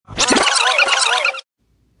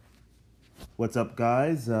What's up,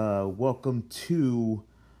 guys? Welcome to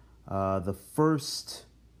the first.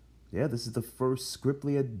 Yeah, this is the first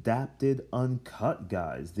Scriptly Adapted Uncut,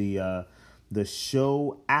 guys. The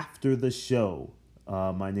show after the show.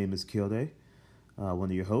 My name is Kyode,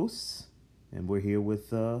 one of your hosts, and we're here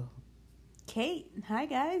with Kate. Hi,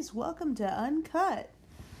 guys. Welcome to Uncut.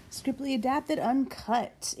 Scriptly Adapted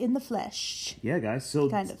Uncut in the flesh. Yeah, guys. So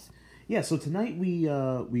kind of. Yeah, so tonight we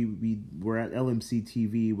were at LMC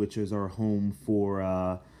TV, which is our home for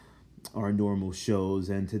our normal shows,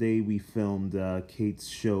 and today we filmed Kate's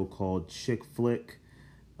show called Chick Flick,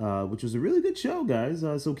 which was a really good show, guys.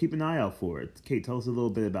 So keep an eye out for it. Kate, tell us a little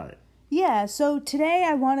bit about it. Yeah, so today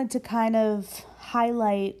I wanted to kind of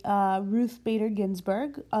highlight Ruth Bader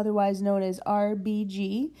Ginsburg, otherwise known as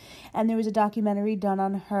RBG, and there was a documentary done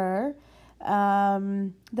on her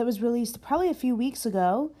that was released probably a few weeks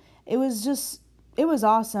ago. It was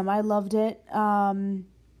awesome. I loved it.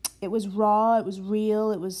 It was raw, it was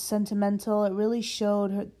real, it was sentimental. It really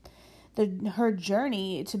showed her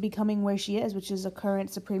journey to becoming where she is, which is a current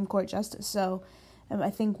Supreme Court justice. So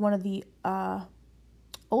I think one of the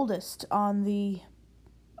oldest on the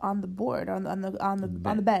board, on the bench.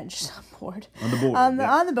 On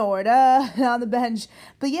the bench.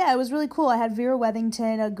 But yeah, it was really cool. I had Vera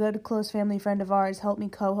Weathington, a good close family friend of ours, help me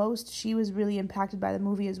co-host. She was really impacted by the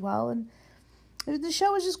movie as well, and the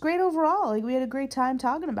show was just great overall. Like, we had a great time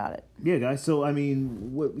talking about it. Yeah, guys. So I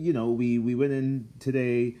mean, we went in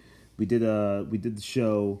today. We did the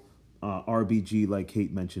show. RBG, like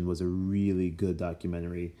Kate mentioned, was a really good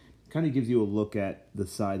documentary. Kind of gives you a look at the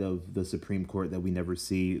side of the Supreme Court that we never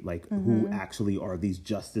see, like who actually are these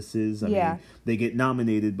justices. I mean, they get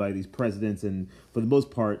nominated by these presidents, and for the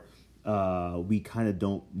most part, we kind of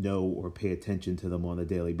don't know or pay attention to them on a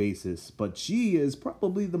daily basis. But she is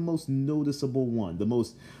probably the most noticeable one,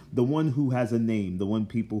 the one who has a name, the one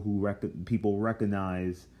people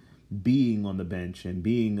recognize being on the bench and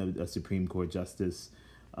being a Supreme Court justice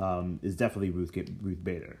is definitely Ruth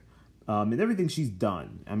Bader. And everything she's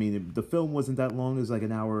done. I mean, the film wasn't that long. It was like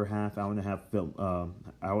an hour and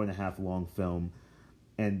a half long film,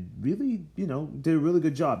 and really, did a really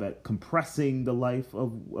good job at compressing the life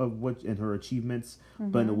of what and her achievements,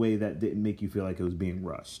 but in a way that didn't make you feel like it was being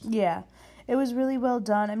rushed. Yeah, it was really well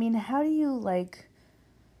done. I mean, how do you make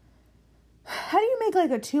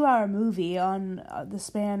like a 2-hour movie on the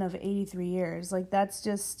span of 83 years? Like, that's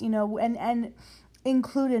just, and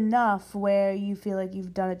include enough where you feel like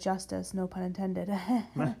you've done it justice, no pun intended.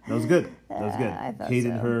 That was good. I thought Kate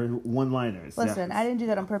so. and her one-liners. Listen, yeah. I didn't do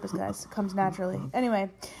that on purpose, guys. It comes naturally.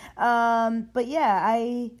 Anyway, but yeah,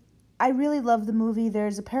 I really love the movie.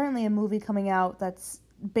 There's apparently a movie coming out that's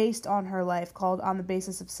based on her life called On the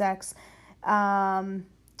Basis of Sex,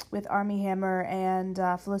 with Armie Hammer and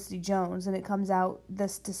Felicity Jones, and it comes out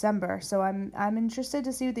this December. So I'm interested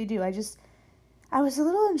to see what they do. I was a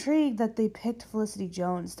little intrigued that they picked Felicity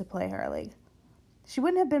Jones to play her. Like, she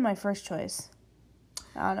wouldn't have been my first choice.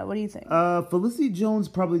 I don't know. What do you think? Felicity Jones,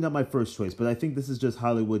 probably not my first choice, but I think this is just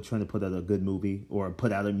Hollywood trying to put out a good movie, or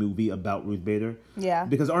put out a movie about Ruth Bader. Yeah.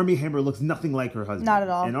 Because Armie Hammer looks nothing like her husband. Not at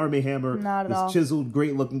all. And Armie Hammer, this chiseled,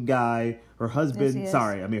 great-looking guy. Her husband, yes,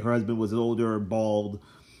 her husband was older, bald.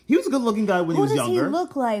 He was a good-looking guy when he was younger. Who does he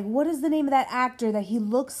look like? What is the name of that actor that he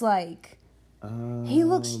looks like? He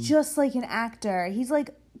looks just like an actor. He's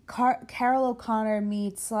like Carol O'Connor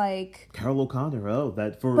meets like... Carol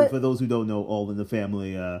O'Connor, for those who don't know, All in the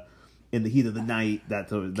Family, In the Heat of the Night,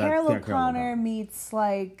 Carol O'Connor meets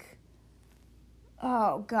like...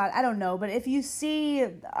 Oh, God, I don't know. But if you see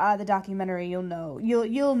the documentary, you'll know.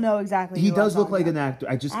 You'll know exactly He does look like an actor.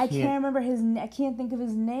 I can't remember I can't think of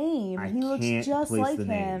his name. He looks just like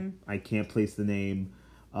him. I can't place the name.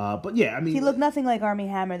 But yeah, I mean, he looked nothing like Armie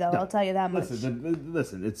Hammer, though. I'll tell you that much.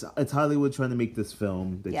 Listen, it's Hollywood trying to make this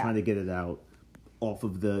film. They're trying to get it out off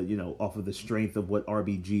of the strength of what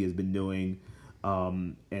RBG has been doing,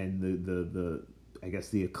 and the I guess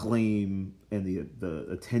the acclaim and the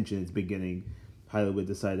attention it's been getting. Hollywood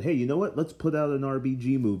decided, hey, you know what? Let's put out an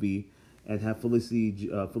RBG movie and have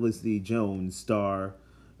Felicity Jones star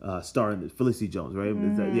in Felicity Jones, right?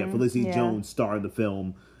 Felicity Jones star in the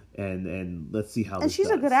film. And let's see how this she's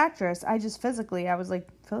does. a good actress. I was like,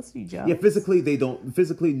 Felicity Jones? Yeah,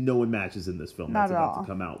 physically no one matches in this film. That's about to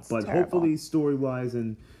come out. But hopefully story-wise,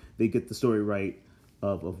 and they get the story right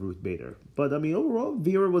of Ruth Bader. But I mean, overall,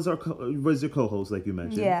 Vera was your co-host, like you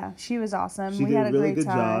mentioned. Yeah, she was awesome. She did a really good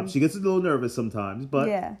job. She gets a little nervous sometimes,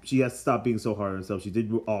 but she has to stop being so hard on herself. She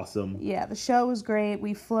did awesome. Yeah, the show was great.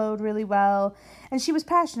 We flowed really well. And she was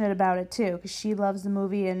passionate about it, too, because she loves the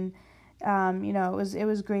movie, and it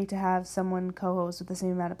was great to have someone co-host with the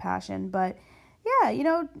same amount of passion. But yeah,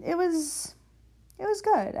 it was It was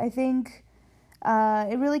good. I think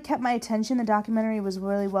it really kept my attention. The documentary was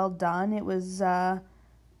really well done. It was,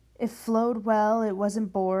 it flowed well. It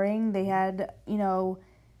wasn't boring. They had,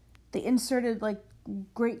 they inserted, like,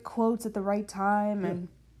 great quotes at the right time. And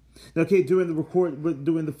Now, Kate, during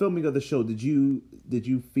the filming of the show, did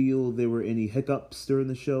you feel there were any hiccups during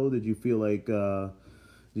the show? Did you feel like,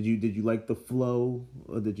 did you like the flow?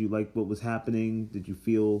 Or did you like what was happening? Did you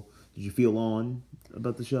feel on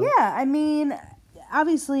about the show? Yeah, I mean,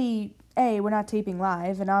 obviously, we're not taping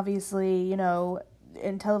live, and obviously,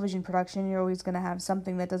 in television production, you're always going to have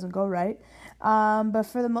something that doesn't go right. But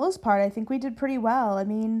for the most part, I think we did pretty well. I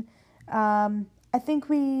mean, I think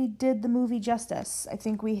we did the movie justice. I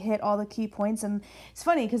think we hit all the key points, and it's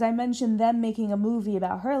funny because I mentioned them making a movie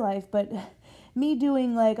about her life, but me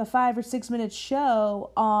doing like a 5 or 6 minute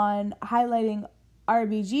show on highlighting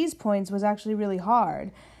RBG's points was actually really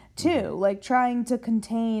hard too. Like trying to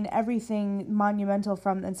contain everything monumental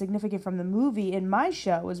and significant from the movie in my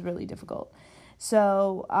show was really difficult.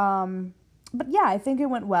 So, but yeah, I think it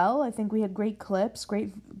went well. I think we had great clips,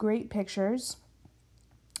 great pictures.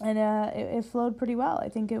 And it flowed pretty well. I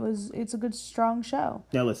think it's a good, strong show.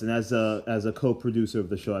 Now, listen, as a co-producer of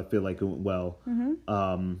the show, I feel like it went well.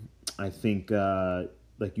 Mm-hmm. I think,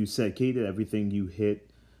 like you said, Kate, everything you hit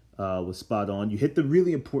was spot on. You hit the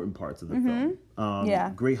really important parts of the film. Yeah.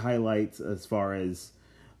 Great highlights as far as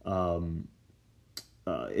in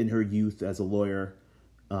her youth as a lawyer,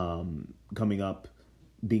 coming up,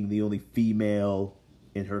 being the only female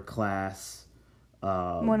in her class.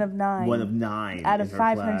 One of nine. Out of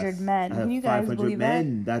 500 men. Can you guys believe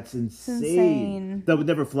that? That's insane. That would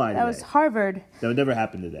never fly today. That was Harvard. That would never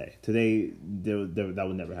happen today. Today, that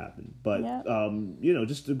would never happen. But,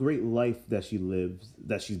 just a great life that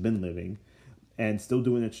she's been living, and still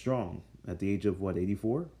doing it strong at the age of,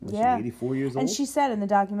 84? Was she 84 years old? And she said in the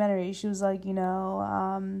documentary, she was like,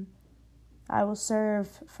 I will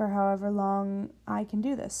serve for however long I can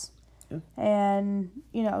do this. Yeah. And,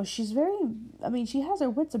 she's she has her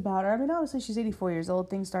wits about her. I mean, obviously she's 84 years old.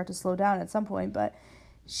 Things start to slow down at some point, but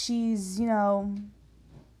she's,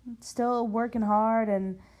 still working hard.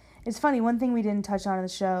 And it's funny, one thing we didn't touch on in the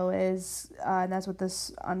show is, and that's what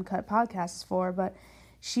this Uncut podcast is for, but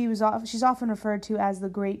she's often referred to as the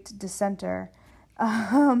great dissenter,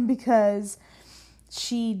 because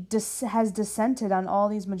she has dissented on all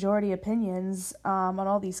these majority opinions, on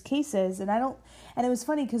all these cases. And it was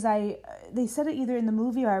funny because they said it either in the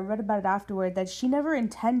movie or I read about it afterward that she never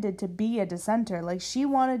intended to be a dissenter. Like she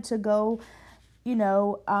wanted to go,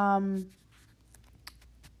 not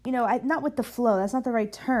with the flow, that's not the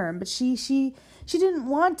right term, but she didn't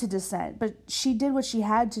want to dissent, but she did what she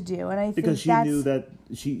had to do. And I think because she knew that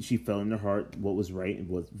she felt in her heart what was right and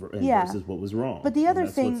versus what was wrong. But the other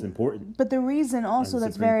thing, what's important. But the reason also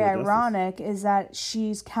that's very ironic is that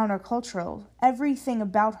she's countercultural. Everything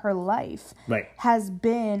about her life has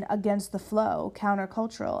been against the flow,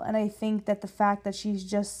 countercultural. And I think that the fact that she's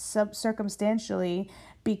just circumstantially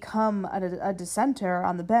become a dissenter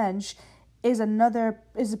on the bench is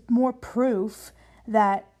more proof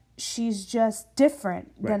that she's just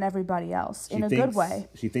different than everybody else in a good way.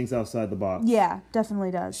 She thinks outside the box. Yeah,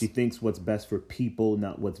 definitely does. She thinks what's best for people,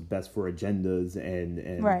 not what's best for agendas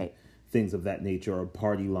and things of that nature or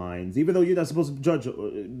party lines. Even though you're not supposed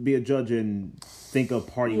to be a judge and think of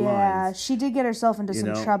party lines. Yeah, she did get herself into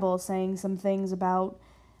some trouble saying some things about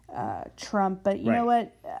Trump, but you know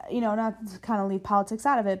what? Not to kind of leave politics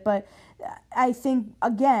out of it, but I think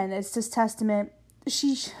again, it's just testament.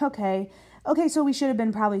 Okay, so we should have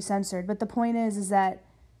been probably censored, but the point is that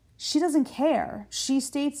she doesn't care. She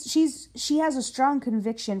states she has a strong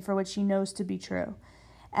conviction for what she knows to be true,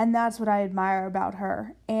 and that's what I admire about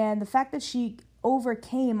her. And the fact that she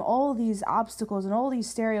overcame all these obstacles and all these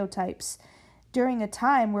stereotypes during a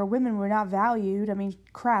time where women were not valued. I mean,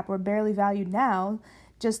 we're barely valued now.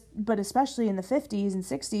 But especially in the 50s and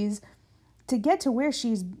 60s, to get to where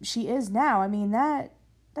she is now. I mean that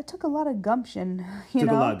took a lot of gumption. Took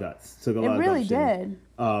a lot of guts. Took a lot of gumption. It really did.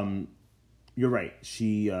 You're right.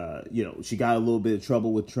 She she got a little bit of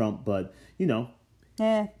trouble with Trump, but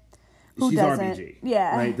Who she's doesn't? RBG,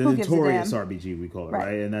 yeah, right? The notorious RBG, we call it,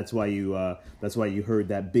 right? And that's why you heard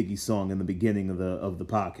that Biggie song in the beginning of the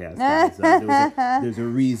podcast. There's a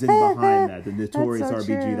reason behind that. The notorious so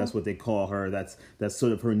RBG, true. that's what they call her. That's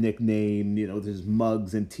sort of her nickname. There's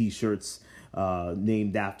mugs and T-shirts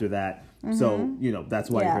named after that. Mm-hmm. So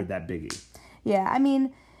that's why you heard that Biggie. Yeah, I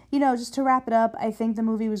mean, just to wrap it up, I think the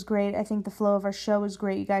movie was great. I think the flow of our show was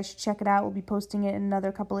great. You guys should check it out. We'll be posting it in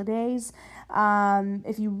another couple of days.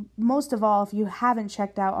 If you haven't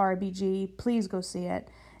checked out RBG, please go see it.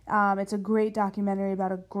 It's a great documentary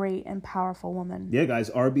about a great and powerful woman. Yeah, guys,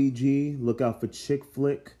 RBG, look out for Chick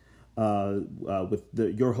Flick with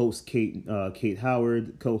your host, Kate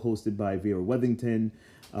Howard, co-hosted by Vera Wethington.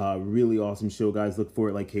 Really awesome show, guys. Look for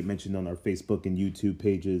it, like Kate mentioned, on our Facebook and YouTube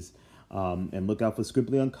pages. And look out for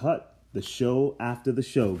Scribbly Uncut, the show after the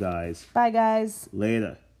show, guys. Bye, guys.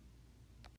 Later.